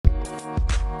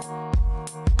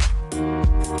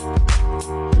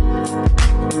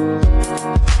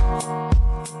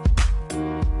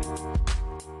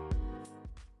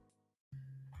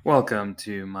Welcome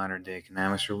to Modern Day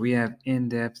Economics, where we have in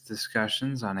depth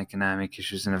discussions on economic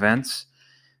issues and events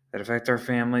that affect our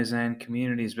families and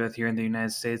communities, both here in the United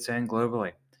States and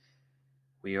globally.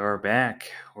 We are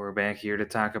back. We're back here to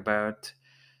talk about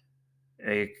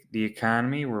the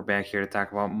economy. We're back here to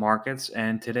talk about markets.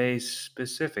 And today,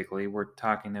 specifically, we're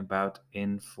talking about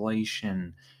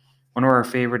inflation, one of our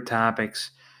favorite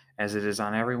topics, as it is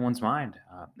on everyone's mind.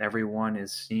 Everyone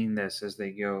is seeing this as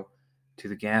they go to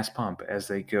the gas pump, as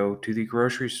they go to the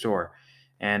grocery store,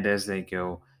 and as they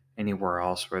go anywhere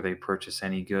else where they purchase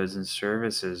any goods and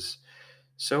services.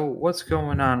 So, what's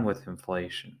going on with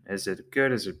inflation? Is it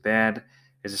good? Is it bad?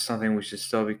 Is it something we should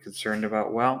still be concerned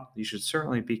about? Well, you should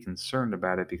certainly be concerned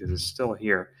about it because it's still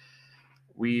here.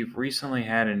 We've recently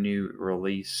had a new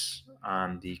release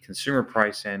on the Consumer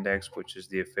Price Index, which is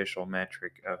the official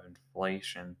metric of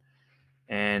inflation,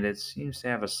 and it seems to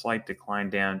have a slight decline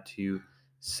down to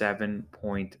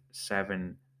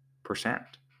 7.7%.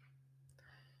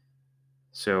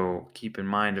 So keep in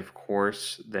mind, of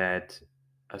course, that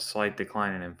a slight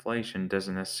decline in inflation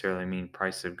doesn't necessarily mean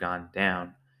prices have gone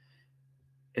down.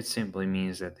 It simply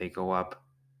means that they go up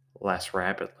less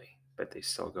rapidly, but they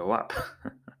still go up.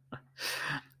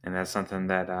 And that's something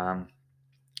that a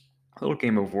little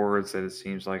game of words that it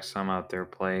seems like some out there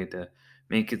play to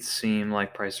make it seem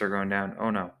like prices are going down. Oh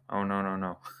no, oh no, no,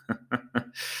 no.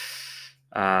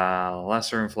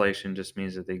 Lesser inflation just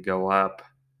means that they go up,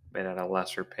 but at a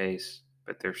lesser pace,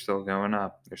 but they're still going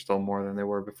up. They're still more than they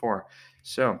were before.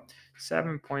 So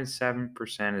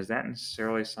 7.7%, is that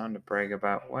necessarily something to brag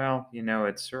about? Well,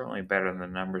 it's certainly better than the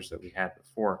numbers that we had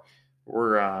before.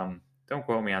 Don't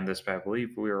quote me on this, but I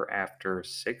believe we were after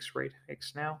 6 rate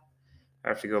hikes now. I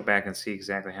have to go back and see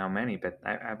exactly how many, but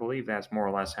I believe that's more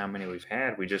or less how many we've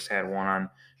had. We just had one on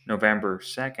November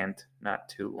 2nd, not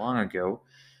too long ago.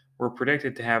 We're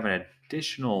predicted to have an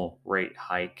additional rate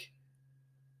hike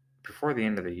before the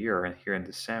end of the year here in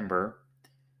December,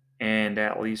 and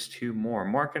at least 2 more.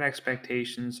 Market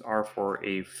expectations are for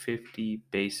a 50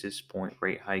 basis point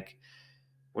rate hike.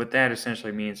 What that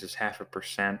essentially means is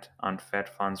 0.5% on Fed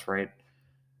funds rate.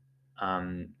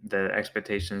 The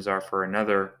expectations are for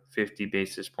another 50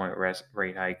 basis point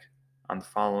rate hike on the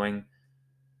following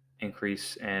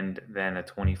increase, and then a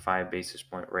 25 basis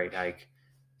point rate hike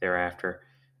thereafter.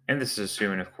 And this is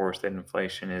assuming, of course, that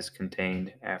inflation is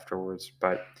contained afterwards.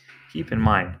 But keep in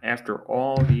mind, after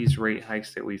all these rate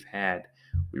hikes that we've had,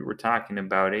 we were talking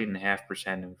about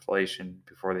 8.5% inflation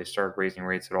before they started raising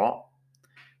rates at all,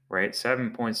 right?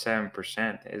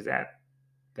 7.7%. Is that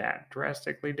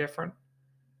drastically different?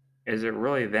 Is it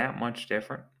really that much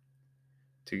different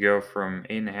to go from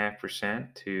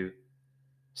 8.5% to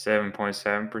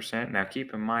 7.7%? Now,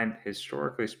 keep in mind,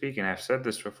 historically speaking, I've said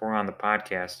this before on the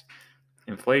podcast,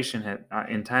 inflation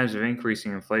in times of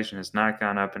increasing inflation has not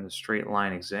gone up in a straight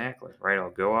line exactly, right?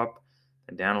 It'll go up,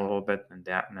 then down a little bit, then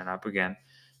down, and then up again.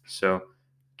 So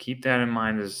keep that in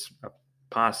mind as a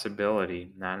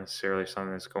possibility, not necessarily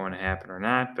something that's going to happen or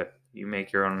not, but you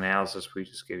make your own analysis. We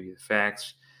just give you the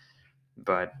facts.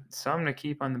 But something to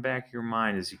keep on the back of your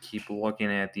mind as you keep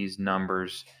looking at these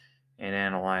numbers and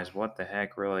analyze what the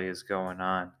heck really is going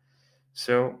on.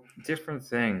 So different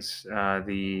things.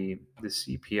 The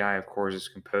CPI, of course, is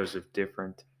composed of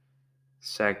different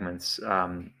segments.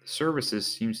 Services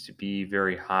seems to be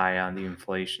very high on the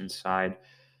inflation side.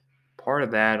 Part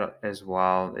of that as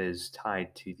well is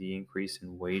tied to the increase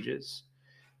in wages.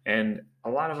 And a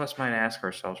lot of us might ask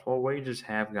ourselves, well, wages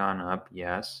have gone up,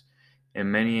 yes,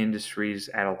 in many industries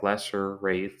at a lesser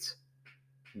rate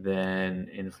than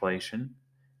inflation.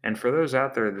 And for those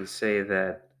out there that say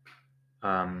that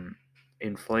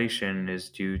inflation is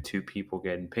due to people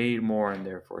getting paid more and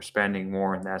therefore spending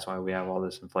more, and that's why we have all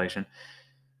this inflation,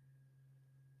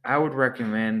 I would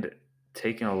recommend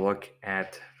taking a look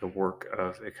at the work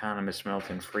of economist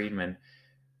Milton Friedman,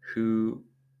 who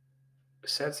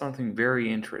said something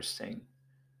very interesting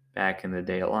back in the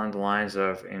day along the lines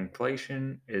of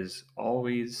inflation is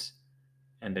always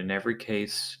and in every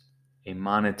case a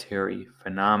monetary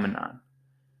phenomenon.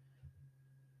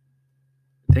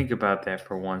 Think about that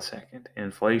for 1 second.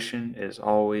 Inflation is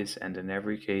always and in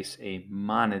every case a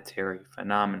monetary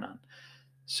phenomenon.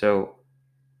 So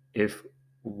if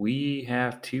we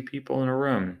have 2 people in a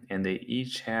room and they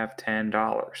each have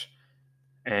 $10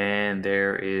 and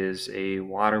there is a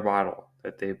water bottle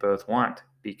that they both want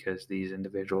because these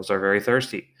individuals are very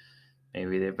thirsty.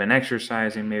 Maybe they've been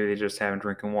exercising, maybe they just haven't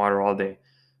drinking water all day.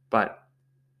 But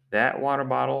that water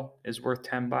bottle is worth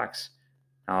 $10.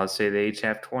 Now let's say they each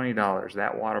have $20.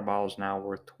 That water bottle is now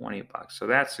worth $20. So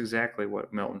that's exactly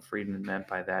what Milton Friedman meant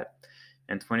by that.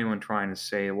 And to anyone trying to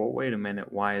say, well, wait a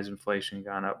minute, why has inflation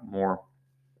gone up more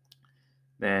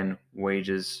than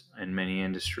wages in many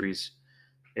industries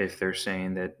if they're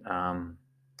saying that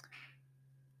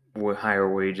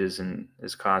higher wages and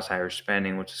has caused higher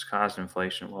spending, which has caused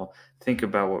inflation. Well, think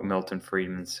about what Milton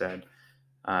Friedman said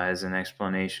as an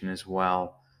explanation as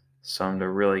well. Something to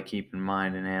really keep in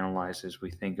mind and analyze as we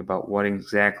think about what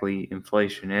exactly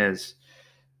inflation is,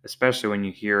 especially when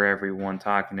you hear everyone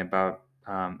talking about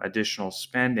additional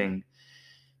spending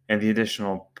and the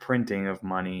additional printing of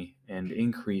money and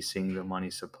increasing the money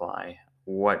supply.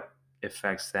 What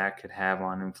effects that could have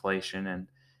on inflation, and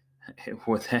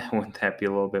wouldn't that be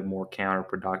a little bit more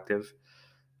counterproductive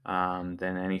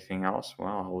than anything else?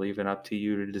 Well, I'll leave it up to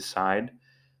you to decide.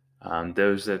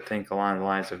 Those that think along the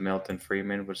lines of Milton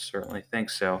Friedman would certainly think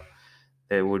so.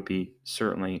 It would be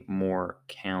certainly more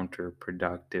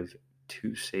counterproductive,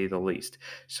 to say the least.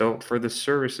 So, for the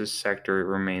services sector, it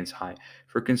remains high.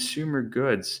 For consumer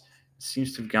goods, it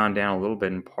seems to have gone down a little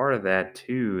bit, and part of that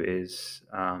too is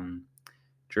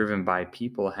driven by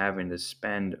people having to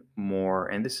spend more,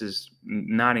 and this is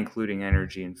not including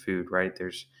energy and food, right?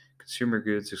 There's consumer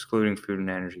goods excluding food and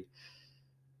energy.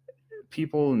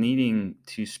 People needing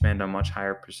to spend a much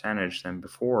higher percentage than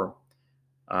before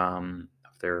of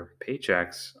their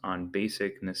paychecks on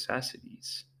basic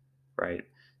necessities, right?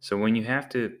 So when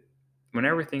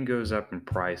everything goes up in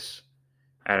price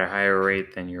at a higher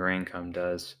rate than your income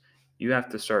does, you have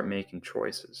to start making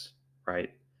choices,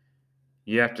 right?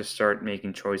 You have to start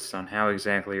making choices on how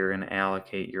exactly you're going to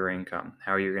allocate your income,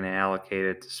 how you're going to allocate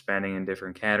it to spending in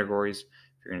different categories.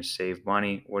 If you're going to save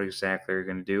money, what exactly are you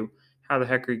going to do? How the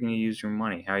heck are you going to use your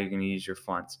money? How are you going to use your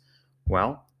funds?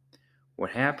 Well, what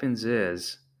happens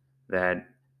is that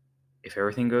if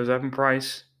everything goes up in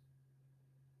price,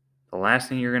 the last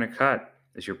thing you're going to cut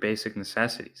is your basic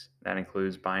necessities. That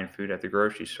includes buying food at the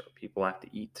grocery store. People have to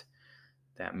eat.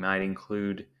 That might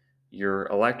include your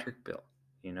electric bill.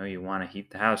 You want to heat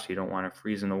the house. You don't want to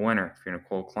freeze in the winter if you're in a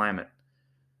cold climate.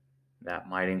 That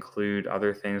might include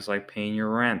other things like paying your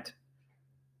rent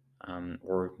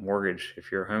or mortgage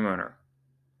if you're a homeowner,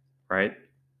 right?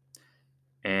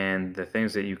 And the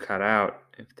things that you cut out,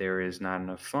 if there is not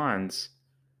enough funds,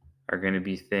 are going to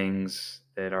be things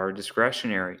that are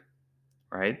discretionary,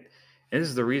 right? And this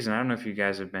is the reason, I don't know if you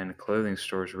guys have been to clothing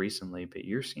stores recently, but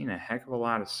you're seeing a heck of a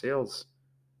lot of sales.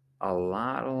 A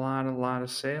lot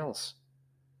of sales.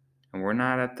 And we're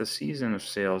not at the season of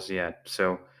sales yet.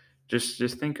 So just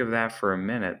think of that for a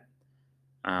minute,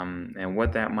 and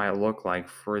what that might look like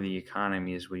for the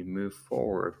economy as we move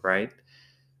forward, right?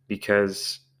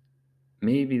 Because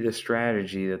maybe the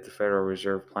strategy that the Federal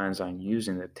Reserve plans on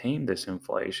using to tame this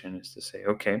inflation is to say,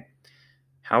 okay,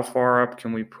 how far up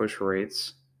can we push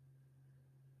rates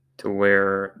to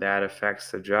where that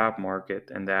affects the job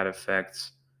market and that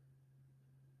affects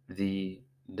the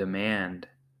demand.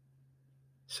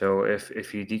 So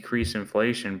if you decrease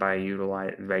inflation by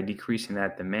decreasing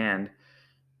that demand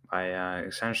by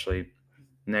essentially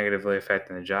negatively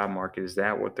affecting the job market, is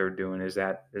that what they're doing? Is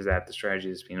that the strategy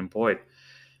that's being employed?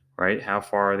 Right? How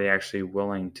far are they actually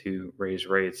willing to raise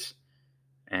rates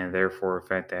and therefore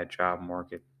affect that job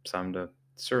market? Something to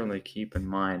certainly keep in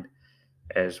mind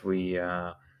as we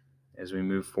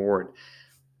move forward.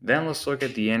 Then let's look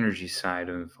at the energy side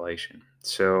of inflation.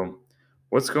 So,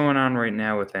 what's going on right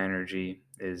now with energy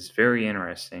is very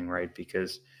interesting, right?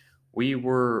 Because we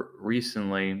were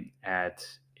recently at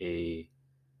a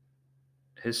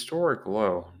historic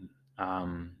low,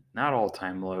 not all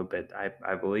time low, but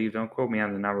I believe, don't quote me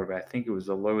on the number, but I think it was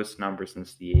the lowest number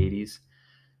since the 80s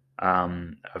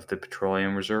of the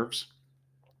petroleum reserves,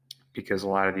 because a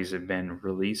lot of these have been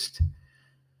released.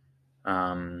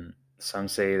 Some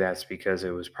say that's because it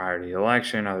was prior to the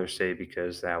election. Others say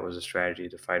because that was a strategy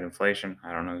to fight inflation.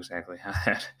 I don't know exactly how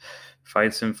that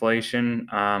fights inflation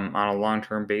on a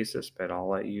long-term basis, but I'll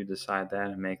let you decide that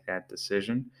and make that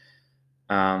decision.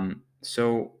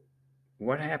 So,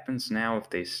 what happens now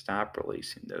if they stop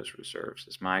releasing those reserves?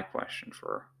 Is my question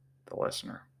for the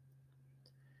listener.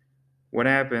 What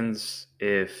happens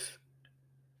if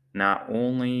not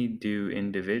only do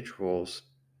individuals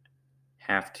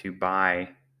have to buy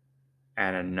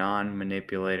at a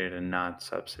non-manipulated and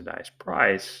non-subsidized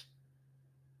price,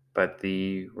 but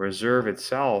the reserve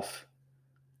itself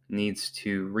needs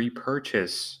to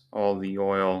repurchase all the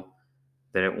oil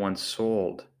that it once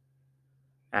sold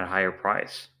at a higher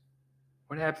price?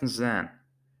 What happens then?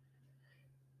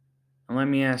 And let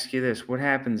me ask you this: what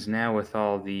happens now with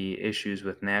all the issues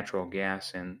with natural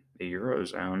gas in the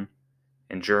Eurozone,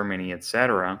 in Germany,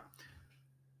 etc.,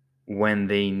 when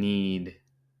they need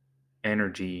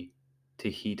energy to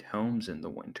heat homes in the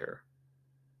winter?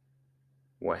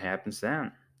 What happens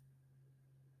then?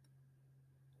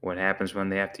 What happens when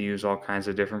they have to use all kinds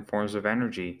of different forms of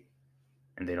energy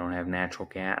and they don't have natural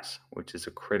gas, which is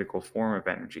a critical form of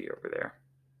energy over there?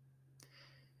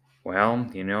 Well,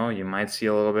 you might see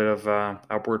a little bit of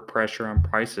upward pressure on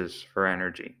prices for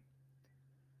energy,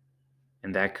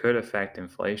 and that could affect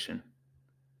inflation.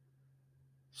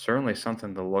 Certainly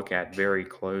something to look at very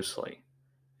closely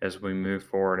as we move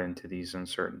forward into these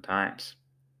uncertain times.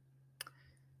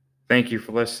 Thank you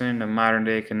for listening to Modern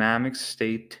Day Economics.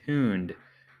 Stay tuned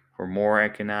for more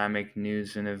economic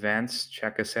news and events.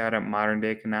 Check us out at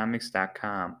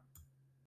moderndayeconomics.com.